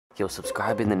Yo,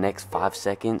 subscribe in the next 5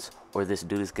 seconds or this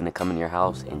dude is gonna come in your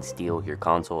house and steal your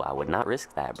console. I would not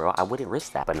risk that, bro. I wouldn't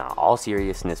risk that. But nah, all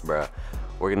seriousness, bro.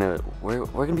 We're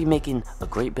gonna be making a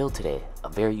great build today. A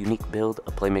very unique build,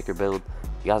 a playmaker build.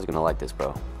 You guys are gonna like this,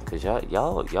 bro. Cause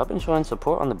y'all been showing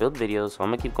support on the build videos, so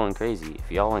I'm gonna keep going crazy.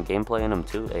 If y'all want gameplay in them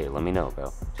too, hey, let me know,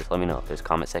 bro. Just let me know. If there's a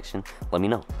comment section, let me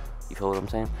know. You feel what I'm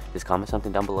saying? Just comment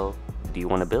something down below. Do you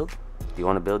want to build? Do you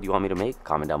want to build you want me to make?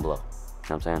 Comment down below.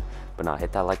 You know what I'm saying? But nah,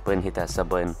 hit that like button, hit that sub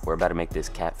button. We're about to make this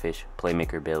catfish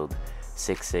playmaker build.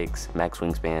 6'6", max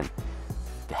wingspan,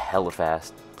 hella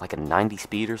fast, like a 90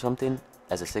 speed or something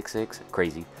as a 6'6",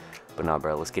 crazy. But nah,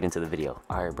 bro, let's get into the video.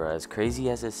 Alright, bro, as crazy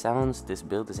as it sounds, this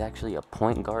build is actually a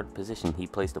point guard position. He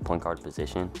plays the point guard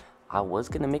position. I was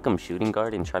gonna make him shooting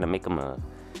guard and try to make him a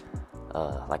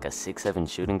like a 6'7"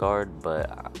 shooting guard, but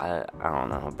I don't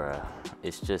know, bro.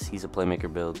 It's just he's a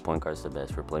playmaker build. Point guard's the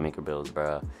best for playmaker builds,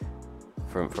 bro.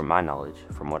 From my knowledge,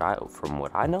 from what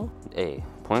I know, hey,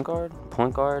 point guard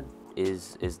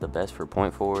is the best for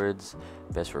point forwards,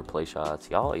 best for play shots.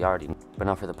 Y'all already know. But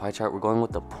now for the pie chart, we're going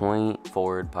with the point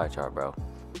forward pie chart, bro.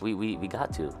 We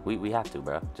got to. We have to,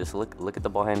 bro. Just look at the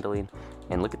ball handling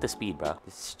and look at the speed, bro.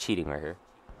 This is cheating right here.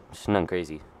 It's nothing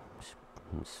crazy.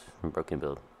 It's broken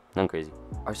build. Nothing crazy.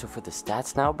 Alright, so for the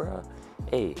stats now, bro.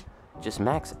 Hey, just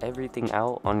max everything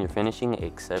out on your finishing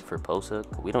except for post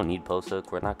hook. We don't need post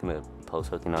hook. We're not gonna post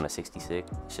hooking on a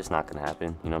 66. It's just not gonna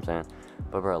happen. You know what I'm saying?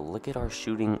 But bro, look at our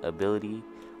shooting ability.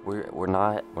 We're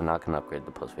not gonna upgrade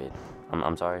the post fade.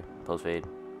 I'm sorry, post fade.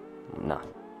 Nah.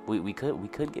 We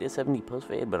could get a 70 post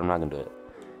fade, but I'm not gonna do it.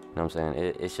 You know what I'm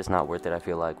saying? It's just not worth it. I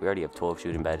feel like we already have 12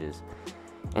 shooting badges.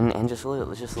 And just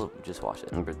let's watch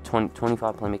it. Number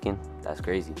 25 playmaking. That's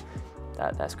crazy.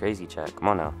 That's crazy, chat. Come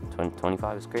on now.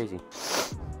 25 is crazy.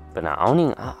 But now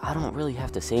I don't really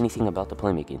have to say anything about the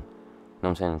playmaking. You know what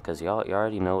I'm saying? Because y'all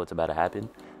already know what's about to happen.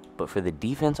 But for the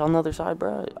defense on the other side,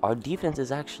 bro, our defense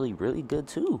is actually really good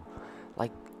too.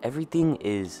 Like everything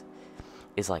is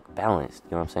like balanced.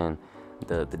 You know what I'm saying?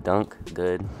 The dunk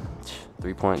good,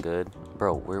 3-point good,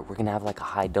 bro. We're gonna have like a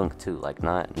high dunk too. Like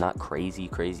not crazy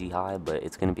high, but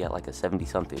it's gonna be at like a 70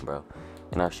 something, bro.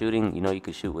 In our shooting, you know, you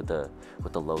could shoot with the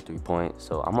low 3-point.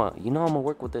 So I'm gonna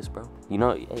work with this, bro. You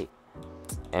know, hey.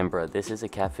 And bro, this is a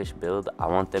catfish build. I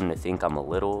want them to think I'm a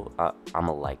little. I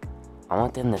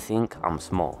want them to think I'm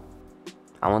small.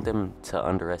 I want them to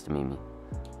underestimate me,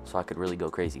 so I could really go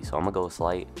crazy. So I'm gonna go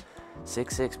slight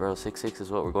 6'6", bro. 6'6"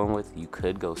 is what we're going with. You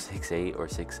could go 6'8" or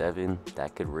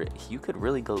 6'7". You could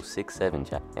really go 6'7",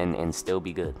 chat, and still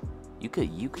be good. You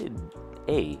could.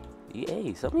 Hey,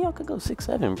 some of y'all could go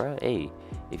 6'7", bro. Hey,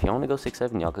 if y'all want to go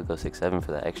 6'7", y'all could go 6'7"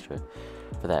 for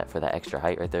that extra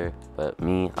height right there. But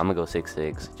me, I'm gonna go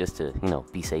 6'6", just to, you know,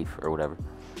 be safe or whatever.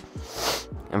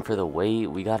 And for the weight,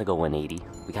 we gotta go 180.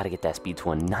 We gotta get that speed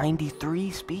to a 93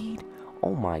 speed.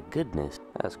 Oh my goodness,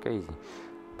 that's crazy.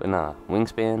 But nah,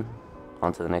 wingspan.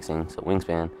 On to the next thing. So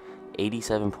wingspan,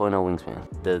 87.0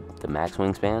 wingspan. The max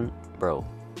wingspan, bro.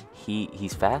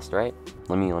 He's fast, right?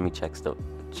 Let me check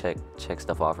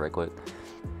stuff off right quick.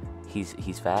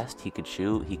 He's fast. He could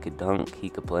shoot. He could dunk. He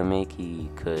could play make. He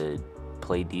could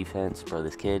play defense, bro.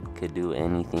 This kid could do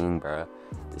anything, bro.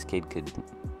 This kid could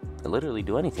literally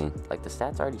do anything. Like the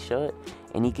stats already show it.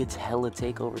 And he gets hella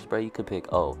takeovers, bro. You could pick.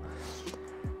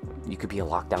 You could be a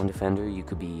lockdown defender. You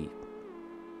could be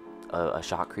a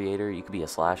shot creator. You could be a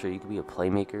slasher. You could be a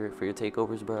playmaker for your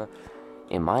takeovers, bro.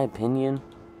 In my opinion,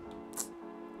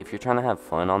 if you're trying to have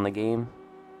fun on the game,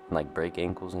 like break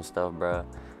ankles and stuff, bro,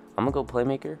 I'm gonna go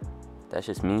playmaker. That's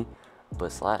just me.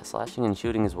 But slashing and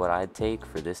shooting is what I'd take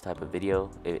for this type of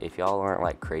video. If y'all aren't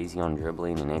like crazy on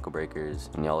dribbling and ankle breakers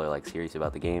and y'all are like serious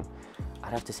about the game,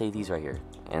 I'd have to say these right here.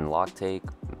 And lock take,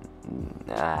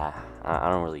 nah, I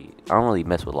don't really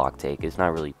mess with lock take. It's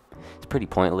pretty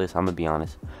pointless, I'm gonna be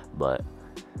honest. But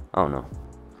I don't know.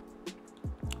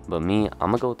 But me,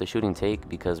 I'm gonna go with the shooting take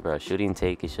because, bro, shooting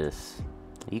take is just,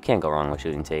 you can't go wrong with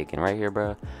shooting take. And right here,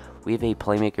 bro, we have a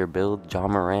playmaker build.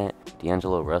 John Morant,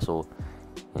 D'Angelo Russell,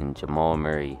 and Jamal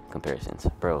Murray comparisons,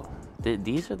 bro.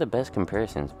 These are the best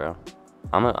comparisons, bro.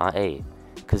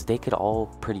 Because they could all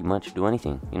pretty much do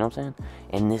anything. You know what I'm saying?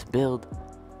 And this build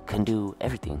can do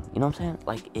everything. You know what I'm saying?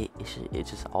 Like it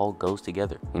just all goes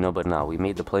together. You know. But now we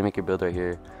made the playmaker build right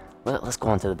here. Let's go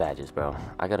on to the badges, bro.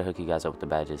 I gotta hook you guys up with the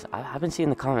badges. I've been seeing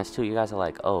the comments too. You guys are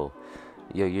like, oh,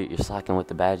 you're slacking with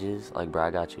the badges. Like, bro,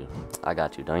 I got you.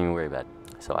 Don't even worry about it.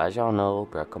 So as y'all know,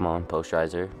 bro, come on,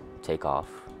 posterizer, take off,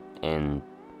 and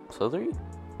slithery.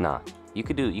 Nah, you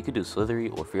could do slithery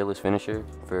or fearless finisher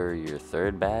for your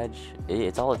third badge.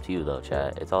 It's all up to you though,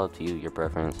 chat. It's all up to you, your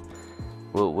preference.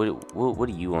 What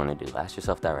do you want to do? Ask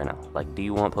yourself that right now. Like, do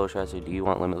you want Posterizer? Do you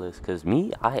want Limitless? Cause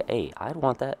me, I'd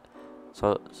want that.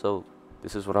 So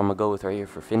this is what I'm gonna go with right here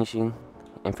for finishing,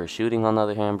 and for shooting. On the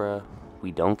other hand, bro,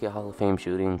 we don't get Hall of Fame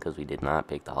shooting because we did not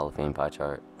pick the Hall of Fame pie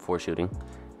chart for shooting.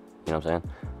 You know what I'm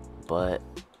saying? But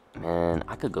man,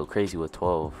 I could go crazy with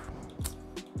 12.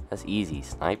 That's easy.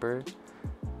 Sniper,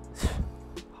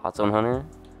 Hot Zone Hunter.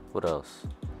 What else?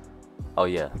 Oh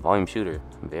yeah, Volume Shooter.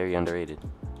 Very underrated.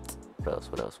 What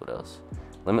else? What else? What else?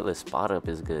 Limitless Spot Up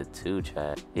is good too,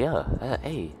 chat. Yeah,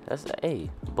 hey, that's a A.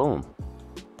 Boom.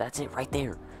 That's it right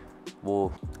there.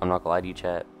 Well, I'm not gonna lie to you,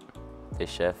 chat.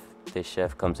 This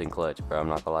chef comes in clutch, bro. I'm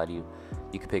not gonna lie to you.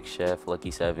 You could pick Chef,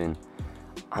 Lucky 7.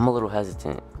 I'm a little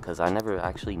hesitant because I never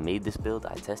actually made this build.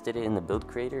 I tested it in the build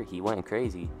creator. He went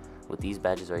crazy with these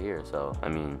badges right here. So I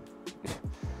mean,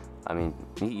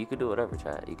 you could do whatever,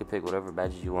 chat. You could pick whatever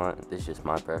badges you want. This is just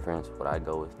my preference, what I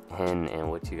go with,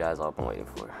 and what you guys all been waiting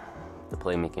for. The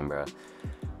playmaking, bro.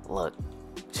 Look,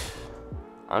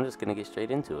 I'm just gonna get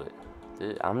straight into it.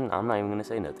 I'm not even gonna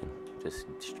say nothing. Just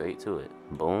straight to it.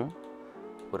 Boom.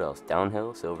 What else?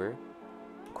 Downhill, silver.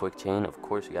 Quick chain, of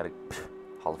course. You gotta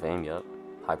Hall of Fame. Yup.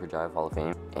 Hyperdrive, Hall of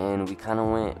Fame. And we kind of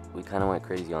went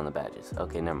crazy on the badges.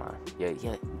 Okay, never mind.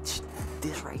 Yeah.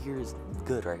 This right here is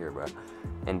good right here, bro.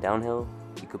 And downhill,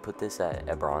 you could put this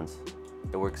at bronze.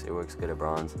 It works good at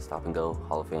bronze. Stop and go,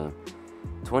 Hall of Fame.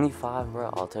 25, bro.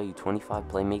 I'll tell you, 25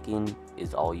 playmaking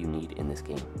is all you need in this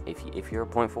game. If you're a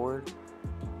point forward,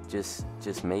 just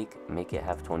make it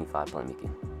have 25 playmaking.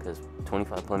 Because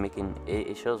 25 playmaking,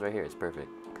 it shows right here. It's perfect.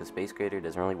 Because Space Creator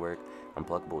doesn't really work.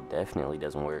 Unpluckable definitely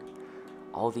doesn't work.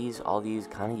 All these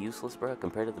kind of useless, bro,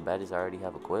 compared to the badges I already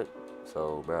have equipped.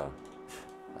 So, bro,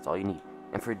 that's all you need.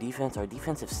 And for defense, our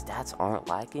defensive stats aren't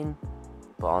lacking,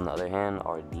 but on the other hand,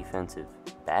 our defensive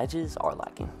badges are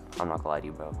lacking. I'm not gonna lie to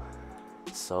you, bro.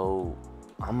 So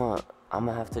I'm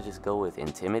gonna have to just go with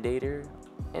Intimidator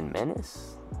and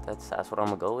Menace. That's what I'm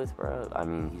gonna go with, bro. I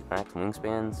mean, he's max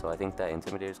wingspan, so I think that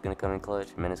Intimidator's gonna come in clutch.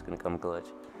 Menace gonna come in clutch.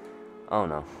 Oh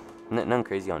no, nothing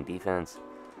crazy on defense.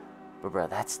 But bro,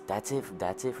 that's it.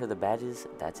 That's it for the badges.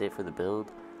 That's it for the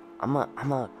build. I'm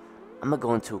gonna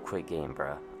go into a quick game,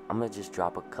 bro. I'm gonna just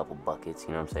drop a couple buckets. You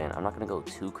know what I'm saying? I'm not gonna go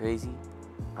too crazy.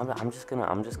 I'm just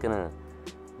gonna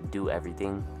do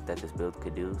everything that this build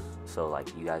could do. So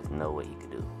like you guys know what he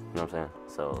could do. You know what I'm saying?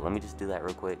 So let me just do that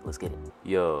real quick. Let's get it.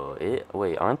 Yo,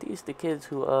 wait, aren't these the kids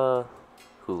who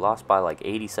lost by like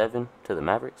 87 to the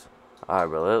Mavericks? Alright,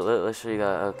 bro, let's show you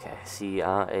guys. Okay, see,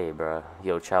 hey, bro.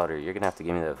 Yo, Chowder, you're gonna have to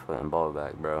give me that fucking ball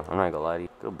back, bro. I'm not gonna lie to you.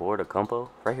 Good board of compo.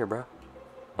 Right here, bro.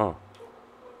 Oh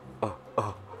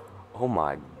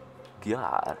my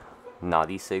god. Nah,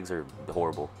 these SIGs are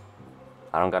horrible.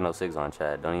 I don't got no SIGs on,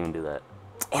 Chad. Don't even do that.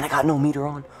 And I got no meter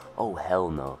on. Oh, hell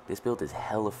no. This build is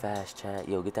hella fast, Chad.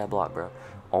 Yo, get that block, bro.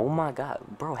 Oh my god.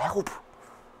 Bro, help.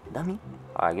 Dummy.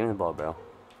 Alright, give me the ball, bro.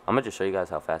 I'm gonna just show you guys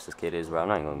how fast this kid is, bro. I'm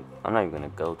not even gonna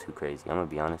go too crazy. I'm gonna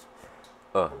be honest.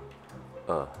 And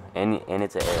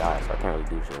it's an AI, so I can't really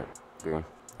do shit. Green.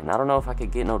 And I don't know if I could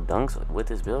get no dunks with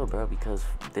this build, bro, because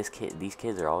these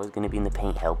kids are always gonna be in the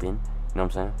paint helping. You know what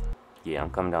I'm saying? Yeah, I'm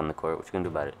coming down the court. What you gonna do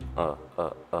about it?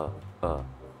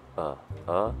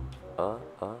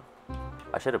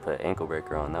 I should have put ankle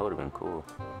breaker on. That would have been cool.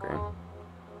 Green.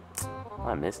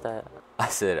 I missed that. I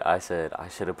said I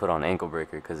should have put on ankle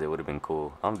breaker because it would have been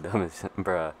cool. I'm dumb as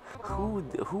bruh.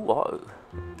 Who are?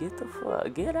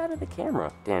 Get out of the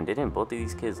camera. Damn, didn't both of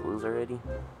these kids lose already?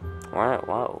 Why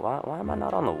am I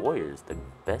not on the Warriors? The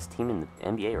best team in the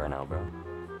NBA right now, bro.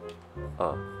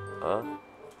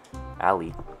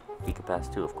 Ali. He could pass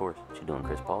too, of course. What you doing,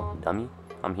 Chris Paul? Dummy.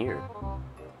 I'm here.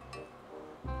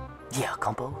 Yeah,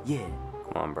 compo. Yeah.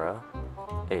 Come on, bro.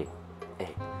 Hey.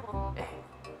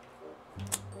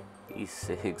 These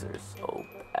SIGs are so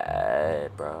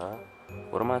bad, bruh.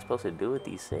 What am I supposed to do with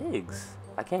these SIGs?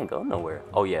 I can't go nowhere.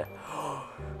 Oh yeah.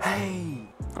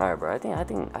 Hey. All right, bro. I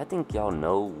think y'all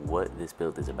know what this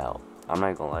build is about. I'm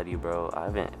not gonna lie to you, bro. I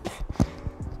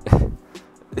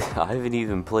haven't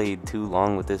even played too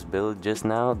long with this build just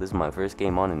now. This is my first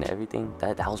game on and everything.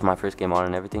 That was my first game on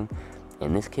and everything.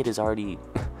 And this kid is already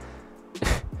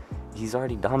he's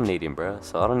already dominating, bro.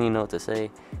 So I don't even know what to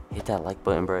say. Hit that like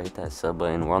button, bro. Hit that sub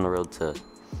button. We're on the road to,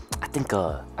 I think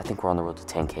we're on the road to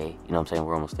 10K. You know what I'm saying?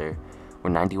 We're almost there. We're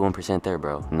 91% there,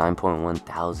 bro. 9.1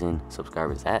 thousand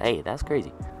subscribers. Hey, that's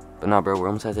crazy. But nah, bro, we're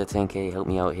almost at that 10K. Help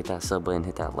me out. Hit that sub button.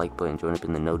 Hit that like button. Join up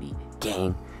in the Noti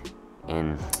gang.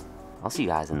 And I'll see you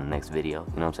guys in the next video.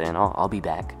 You know what I'm saying? I'll be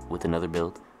back with another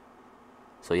build.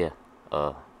 So yeah.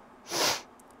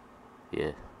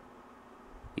 Yeah.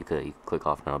 You could click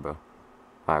off now, bro.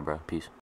 Alright, bro. Peace.